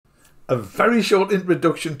A very short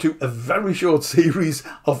introduction to a very short series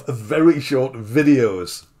of very short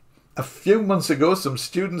videos. A few months ago, some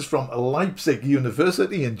students from Leipzig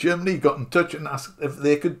University in Germany got in touch and asked if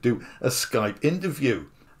they could do a Skype interview.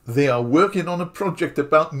 They are working on a project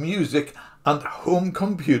about music and home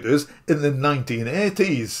computers in the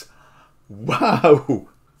 1980s. Wow!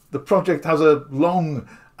 The project has a long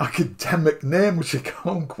academic name which I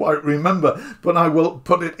can't quite remember, but I will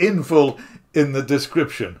put it in full in the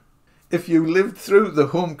description. If you lived through the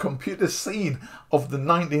home computer scene of the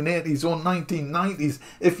 1980s or 1990s,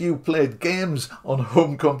 if you played games on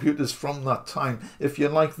home computers from that time, if you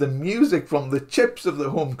like the music from the chips of the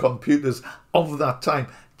home computers of that time,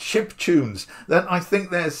 chip tunes, then I think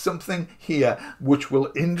there's something here which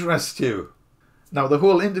will interest you. Now, the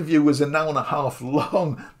whole interview was an hour and a half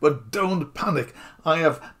long, but don't panic. I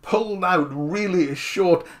have pulled out really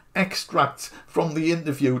short extracts from the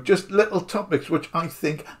interview, just little topics which I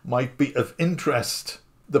think might be of interest.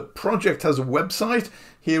 The project has a website.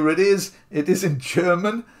 Here it is. It is in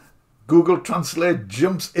German. Google Translate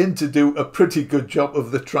jumps in to do a pretty good job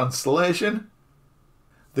of the translation.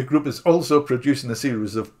 The group is also producing a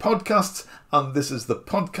series of podcasts, and this is the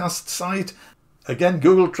podcast site. Again,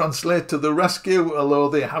 Google Translate to the rescue, although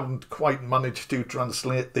they haven't quite managed to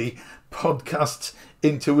translate the podcasts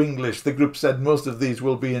into English. The group said most of these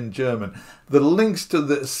will be in German. The links to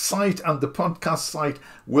the site and the podcast site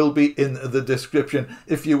will be in the description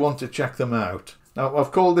if you want to check them out. Now,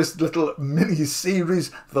 I've called this little mini-series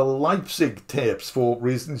the Leipzig Tapes for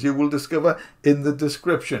reasons you will discover in the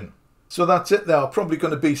description. So that's it. There are probably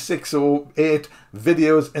going to be 6 or 8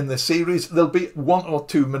 videos in the series. They'll be 1 or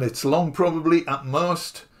 2 minutes long, probably at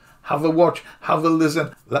most. Have a watch, have a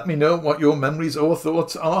listen. Let me know what your memories or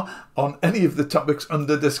thoughts are on any of the topics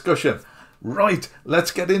under discussion. Right,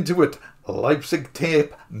 let's get into it. Leipzig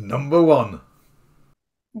tape number 1.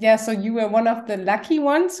 Yeah, so you were one of the lucky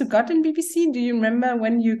ones who got in BBC. Do you remember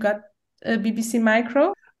when you got a BBC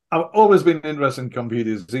Micro? I've always been interested in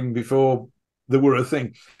computers, even before they were a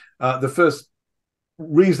thing. The first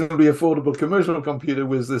reasonably affordable commercial computer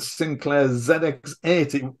was the Sinclair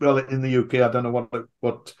ZX80. Well, in the UK, I don't know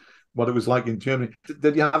what it was like in Germany.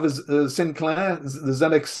 Did you have a Sinclair, the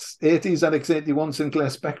ZX80, ZX81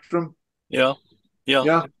 Sinclair Spectrum? Yeah.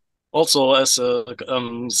 Also as a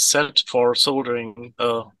set for soldering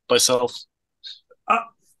by self.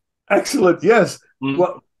 Excellent. Yes.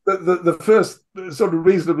 Well, the first sort of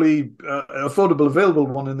reasonably affordable available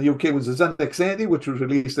one in the UK was the ZX80, which was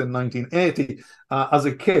released in 1980 as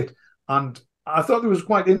a kit. And I thought it was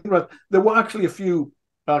quite interesting. There were actually a few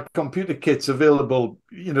computer kits available,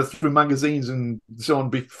 through magazines and so on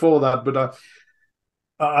before that, but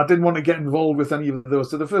I didn't want to get involved with any of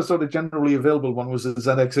those. So the first sort of generally available one was the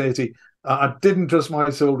ZX80. I didn't trust my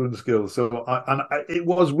soldering skills, it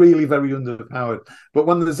was really very underpowered. But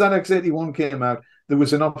when the ZX81 came out, there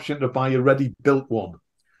was an option to buy a ready-built one.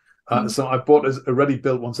 So I bought a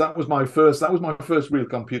ready-built one. So that was my first real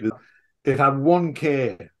computer. It had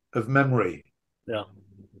 1K of memory. Yeah.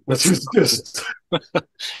 Which is just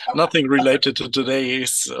nothing related to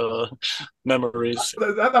today's memories.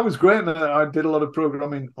 That was great. I did a lot of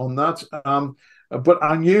programming on that. But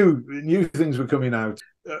I knew things were coming out.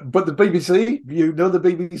 But the BBC, the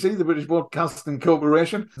BBC, the British Broadcasting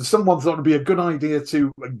Corporation, someone thought it'd be a good idea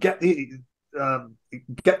to get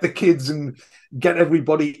the kids and get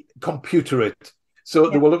everybody computer it. So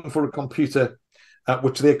they were looking for a computer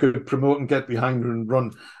which they could promote and get behind and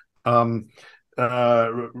run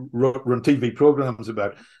TV programs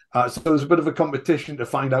about. So there was a bit of a competition to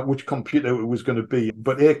find out which computer it was going to be.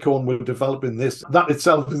 But Acorn were developing this. That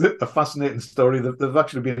itself is a fascinating story. There've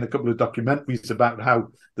actually been a couple of documentaries about how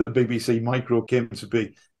the BBC Micro came to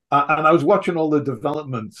be. And I was watching all the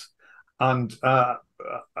developments, and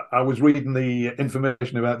I was reading the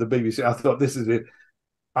information about the BBC. I thought, this is it.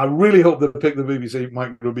 I really hope they pick the BBC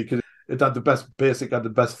Micro because it had the best basic, had the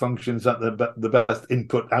best functions, had the best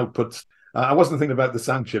input, outputs. I wasn't thinking about the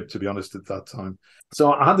sound chip, to be honest, at that time.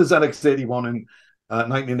 So I had the ZX81 in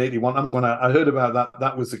 1981. And when I heard about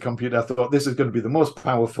that was the computer, I thought this is going to be the most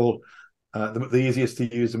powerful, the easiest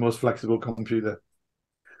to use, the most flexible computer.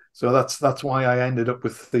 So that's why I ended up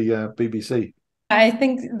with the BBC. I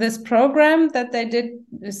think this program that they did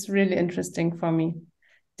is really interesting for me.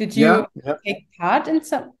 Did you take part in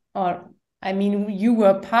some, or I mean, you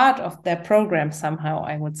were part of their program somehow,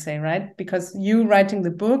 I would say, right? Because you writing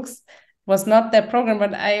the books was not their program,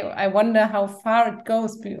 but I wonder how far it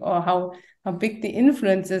goes or how big the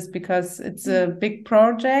influence is, because it's a big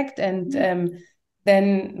project, and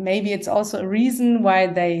then maybe it's also a reason why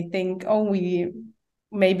they think, oh, we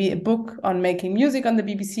maybe a book on making music on the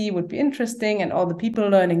BBC would be interesting, and all the people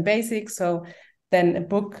learning basic. So then a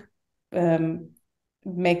book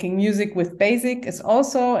making music with basic is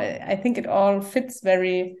also, I think it all fits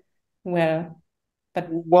very well. But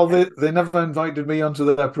well, they never invited me onto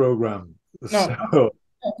their program, no. so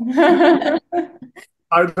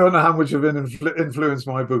I don't know how much of an influence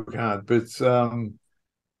my book had, but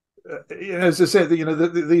as I said,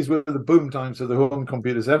 these were the boom times of the home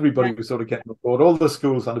computers. Everybody was sort of getting on board. All the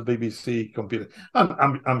schools had a BBC computer.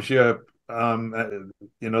 I'm sure, a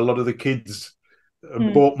lot of the kids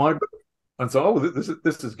bought my book and thought, "Oh,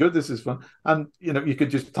 this is good. This is fun." And you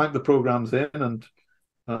could just type the programs in and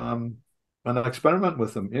experiment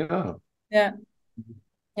with them. Yeah. Yeah.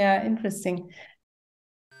 Yeah, interesting.